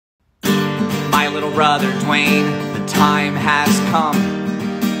My little brother Dwayne, the time has come.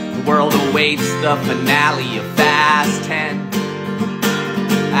 The world awaits the finale of Fast 10.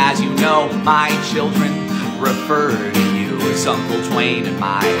 As you know, my children refer to you as Uncle Dwayne in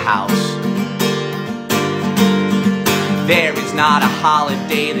my house. There is not a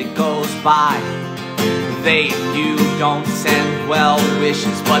holiday that goes by they and you don't send well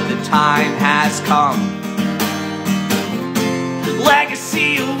wishes, but the time has come.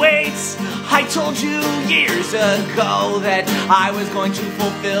 Legacy awaits. I told you years ago that I was going to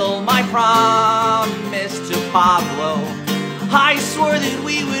fulfill my promise to Pablo. I swore that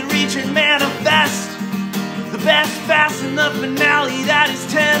we would reach and manifest the best fast in the finale, that is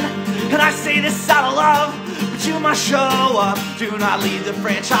 10. And I say this out of love, but you must show up. Do not leave the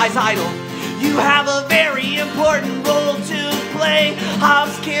franchise idle. You have a very important role to play.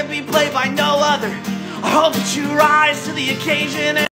 Hobbs can't be played by no other. I hope that you rise to the occasion.